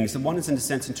things. And one is, in a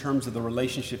sense, in terms of the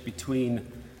relationship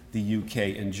between the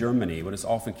UK and Germany, what is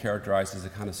often characterized as a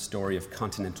kind of story of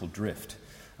continental drift.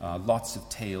 Lots of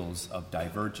tales of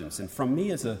divergence. And from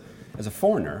me as a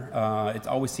foreigner, it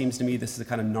always seems to me this is a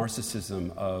kind of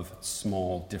narcissism of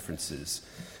small differences.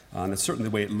 And it's certainly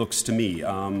the way it looks to me.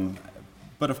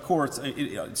 But of course,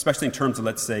 especially in terms of,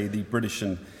 let's say, the British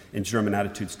and German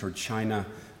attitudes toward China,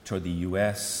 toward the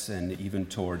US, and even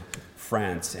toward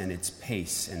France and its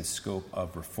pace and scope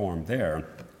of reform there,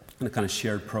 and a kind of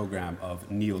shared program of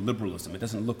neoliberalism. It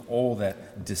doesn't look all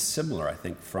that dissimilar, I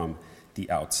think, from the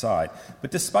outside.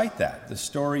 But despite that, the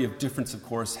story of difference, of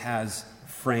course, has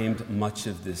framed much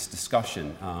of this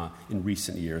discussion in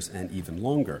recent years and even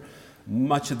longer.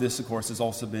 Much of this, of course, has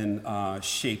also been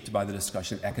shaped by the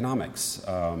discussion of economics.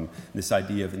 This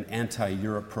idea of an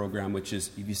anti-Europe program, which is,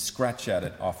 if you scratch at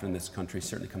it, often in this country,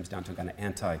 certainly comes down to a kind of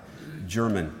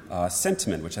anti-German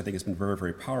sentiment, which I think has been very,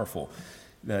 very powerful.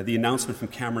 The announcement from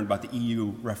Cameron about the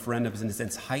EU referendum has, in a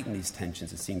sense, heightened these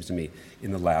tensions, it seems to me,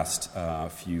 in the last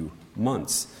few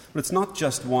months. But it's not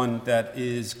just one that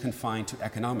is confined to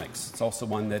economics. It's also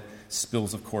one that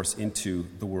spills, of course, into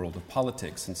the world of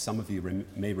politics. And some of you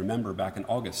may remember back in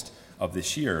August of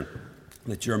this year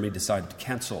that Germany decided to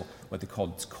cancel what they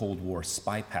called its Cold War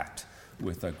spy pact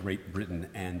with Great Britain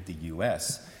and the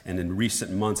US. And in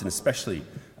recent months, and especially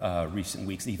recent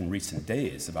weeks, even recent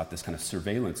days, about this kind of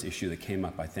surveillance issue that came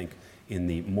up, I think, in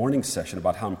the morning session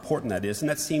about how important that is. And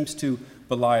that seems to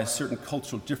belie a certain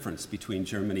cultural difference between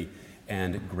Germany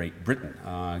and Great Britain,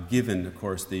 given, of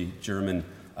course, the German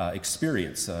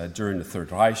experience during the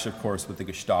Third Reich, of course, with the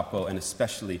Gestapo, and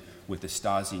especially with the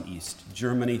Stasi in East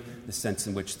Germany, the sense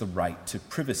in which the right to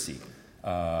privacy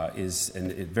is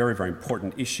a very, very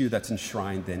important issue that's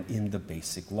enshrined then in the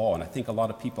basic law. And I think a lot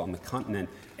of people on the continent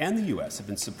and the US have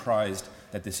been surprised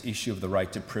that this issue of the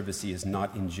right to privacy has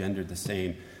not engendered the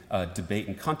same debate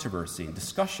and controversy and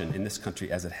discussion in this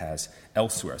country as it has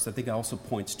elsewhere. So I think it also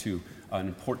points to an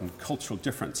important cultural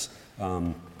difference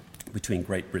between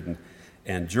Great Britain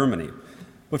and Germany.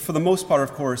 But for the most part,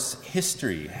 of course,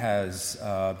 history has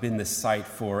been the site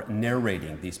for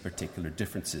narrating these particular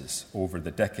differences over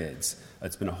the decades.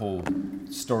 It's been a whole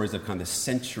stories of kind of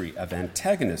century of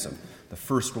antagonism. The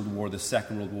First World War, the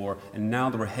Second World War, and now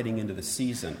that we're heading into the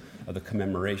season of the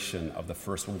commemoration of the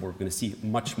First World War, we're going to see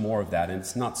much more of that. And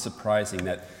it's not surprising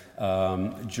that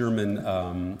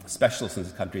German specialists in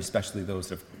this country, especially those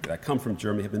that come from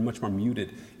Germany, have been much more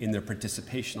muted in their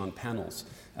participation on panels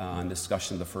and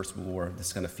discussion of the First World War,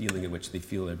 this kind of feeling in which they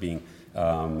feel they're being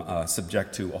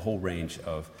subject to a whole range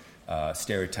of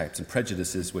stereotypes and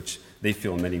prejudices, which they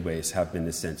feel in many ways have been, in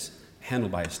a sense,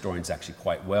 handled by historians actually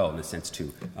quite well, in a sense,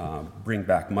 to bring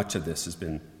back much of this has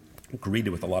been greeted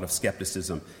with a lot of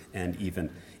skepticism and even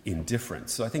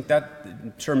indifference. So I think that,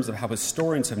 in terms of how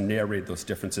historians have narrated those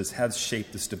differences, has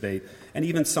shaped this debate. And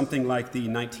even something like the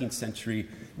 19th century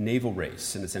naval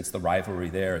race, in a sense, the rivalry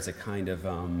there as a kind of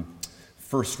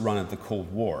first run of the Cold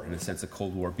War, in a sense, a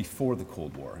Cold War before the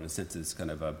Cold War, in a sense, it's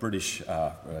kind of a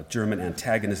British-German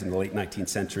antagonism in the late 19th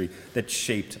century that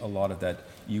shaped a lot of that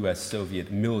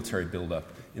U.S.-Soviet military buildup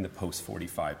in the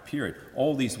post-45 period.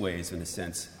 All these ways, in a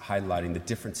sense, highlighting the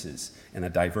differences and the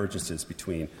divergences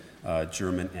between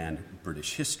German and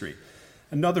British history.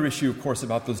 Another issue, of course,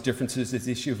 about those differences is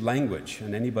the issue of language.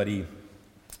 And anybody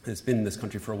who's been in this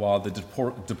country for a while, the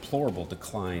deplorable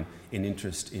decline in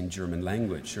interest in German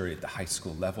language, surely at the high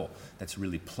school level, that's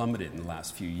really plummeted in the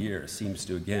last few years, seems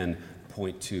to, again,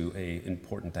 point to an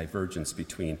important divergence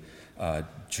between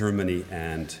Germany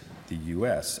and the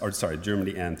US, or sorry,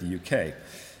 Germany and the UK.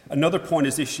 Another point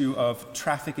is the issue of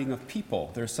trafficking of people.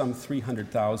 There's some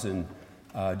 300,000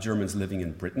 Germans living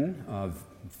in Britain,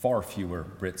 far fewer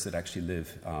Brits that actually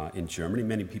live in Germany.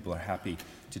 Many people are happy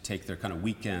to take their kind of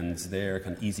weekends there,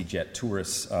 kind of EasyJet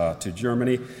tourists to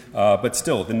Germany. But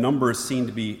still, the numbers seem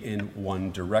to be in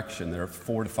one direction. There are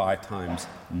 4 to 5 times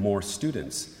more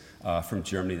students from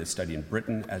Germany that study in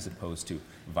Britain as opposed to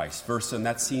vice versa. And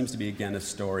that seems to be, again, a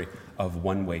story of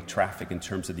one-way traffic in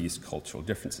terms of these cultural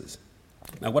differences.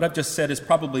 Now, what I've just said is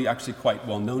probably actually quite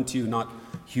well known to you, not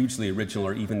hugely original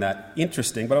or even that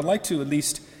interesting, but I'd like to at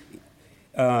least,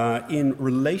 in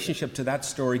relationship to that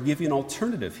story, give you an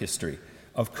alternative history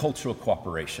of cultural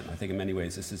cooperation. I think in many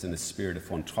ways this is in the spirit of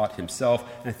von Trott himself,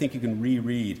 and I think you can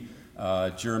reread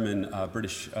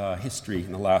German-British history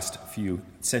in the last few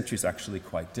centuries actually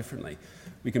quite differently.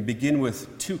 We can begin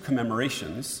with 2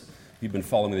 commemorations. We've been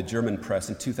following the German press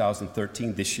in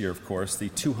 2013, this year, of course, the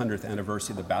 200th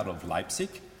anniversary of the Battle of Leipzig,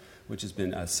 which has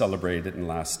been celebrated in the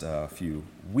last few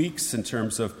weeks in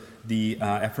terms of the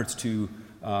efforts to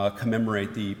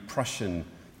commemorate the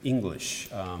Prussian-English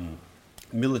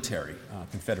military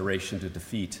confederation to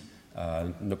defeat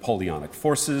Napoleonic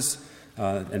forces.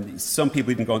 And some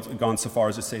people even gone so far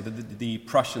as to say that the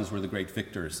Prussians were the great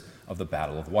victors of the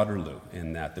Battle of Waterloo,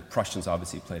 in that the Prussians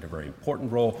obviously played a very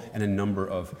important role, and a number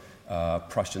of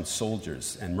Prussian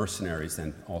soldiers and mercenaries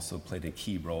then also played a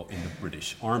key role in the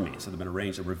British Army. So there have been a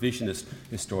range of revisionist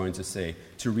historians to say,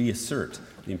 to reassert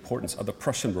the importance of the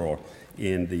Prussian role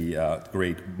in the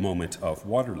great moment of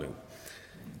Waterloo.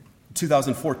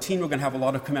 2014, we're going to have a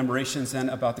lot of commemorations then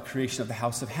about the creation of the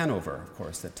House of Hanover, of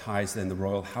course, that ties then the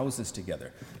royal houses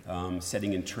together,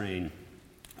 setting in train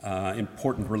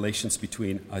important relations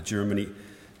between Germany,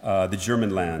 the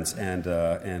German lands,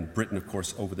 and Britain, of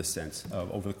course, over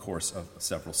the course of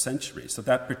several centuries. So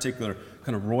that particular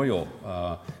kind of royal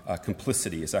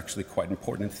complicity is actually quite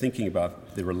important in thinking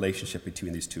about the relationship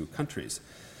between these two countries.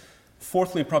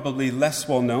 Fourthly, probably less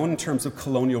well known in terms of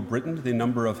colonial Britain, the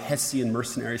number of Hessian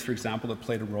mercenaries, for example, that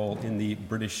played a role in the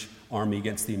British Army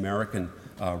against the American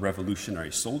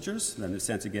revolutionary soldiers, and in a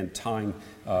sense, again, tying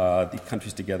the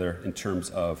countries together in terms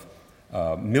of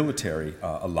military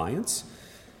alliance.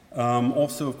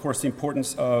 Also, of course, the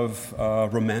importance of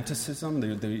Romanticism,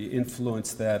 the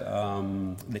influence that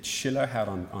Schiller had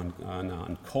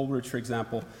on Coleridge, for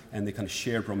example, and the kind of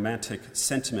shared romantic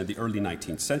sentiment of the early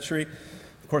 19th century.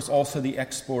 Of course, also the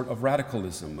export of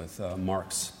radicalism with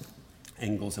Marx,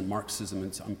 Engels, and Marxism.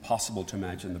 It's impossible to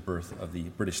imagine the birth of the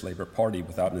British Labour Party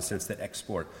without, in a sense, that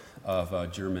export of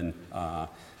German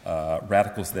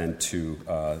radicals then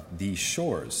to these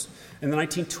shores. In the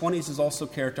 1920s is also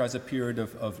characterized as a period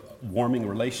of warming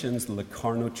relations, the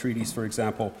Locarno treaties, for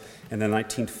example, and the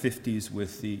 1950s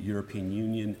with the European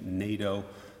Union, NATO,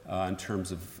 in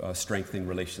terms of strengthening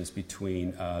relations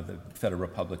between the Federal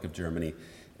Republic of Germany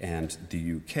and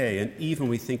the UK. And even when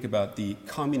we think about the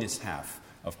communist half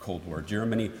of Cold War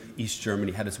Germany, East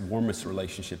Germany had its warmest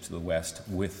relationship to the West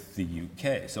with the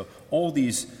UK. So all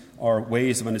these are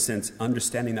ways of, in a sense,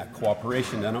 understanding that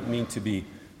cooperation. I don't mean to be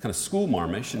kind of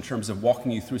school-marmish in terms of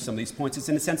walking you through some of these points. It's,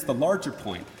 in a sense, the larger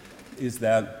point is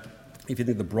that if you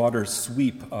think the broader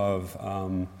sweep of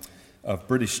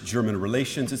British-German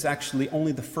relations, it's actually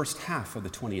only the first half of the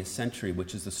 20th century,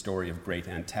 which is the story of great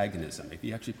antagonism. If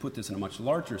you actually put this in a much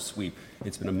larger sweep,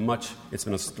 it's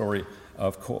been a story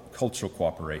of cultural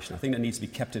cooperation. I think that needs to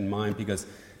be kept in mind because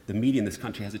the media in this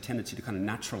country has a tendency to kind of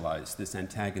naturalize this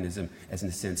antagonism as, in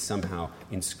a sense, somehow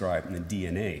inscribed in the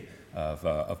DNA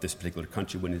of this particular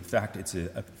country, when in fact it's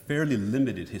a fairly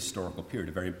limited historical period,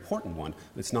 a very important one.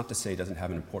 It's not to say it doesn't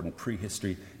have an important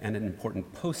prehistory and an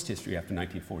important post-history after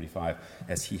 1945,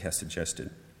 as he has suggested.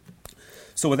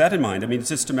 So with that in mind, I mean, it's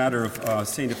just a matter of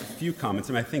saying a few comments,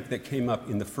 and I think that came up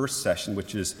in the first session,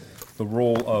 which is the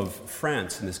role of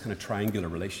France in this kind of triangular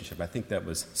relationship. I think that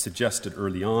was suggested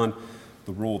early on.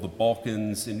 The role of the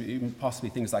Balkans, and even possibly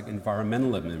things like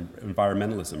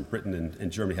environmentalism. Britain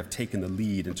and Germany have taken the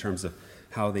lead in terms of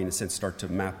how they, in a sense, start to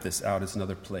map this out as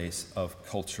another place of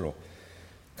cultural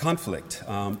conflict.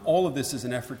 All of this is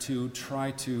an effort to try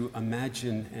to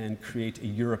imagine and create a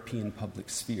European public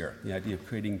sphere. The idea of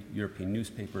creating European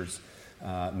newspapers,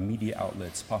 media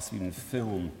outlets, possibly even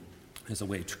film, as a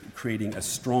way of creating a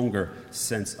stronger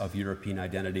sense of European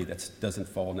identity that doesn't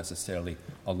fall necessarily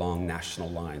along national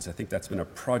lines. I think that's been a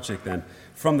project then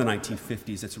from the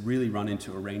 1950s that's really run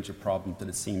into a range of problems that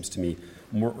it seems to me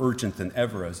more urgent than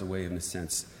ever as a way of, in a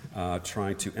sense,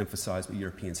 trying to emphasize what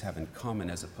Europeans have in common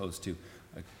as opposed to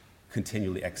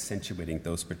continually accentuating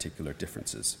those particular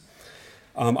differences.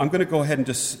 I'm going to go ahead and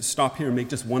just stop here and make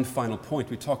just one final point.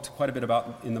 We talked quite a bit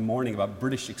in the morning about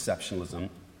British exceptionalism.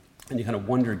 And you kind of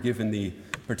wonder, given the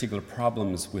particular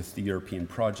problems with the European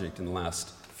project in the last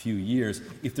few years,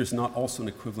 if there's not also an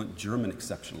equivalent German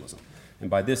exceptionalism. And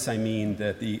by this I mean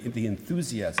that the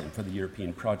enthusiasm for the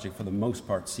European project, for the most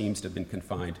part, seems to have been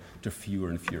confined to fewer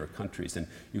and fewer countries. And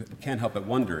you can't help but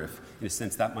wonder if, in a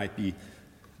sense, that might be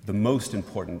the most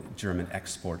important German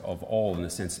export of all, in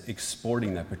a sense,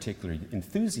 exporting that particular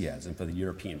enthusiasm for the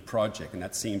European project. And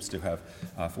that seems to have,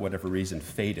 for whatever reason,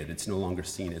 faded. It's no longer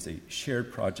seen as a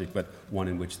shared project, but one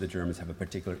in which the Germans have a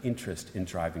particular interest in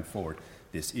driving forward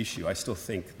this issue. I still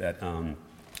think that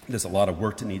there's a lot of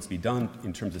work that needs to be done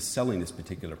in terms of selling this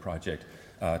particular project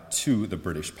to the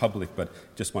British public, but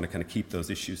just want to kind of keep those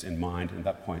issues in mind. And at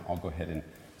that point, I'll go ahead and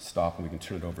stop, and we can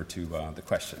turn it over to the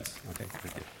questions. Okay,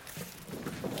 thank you.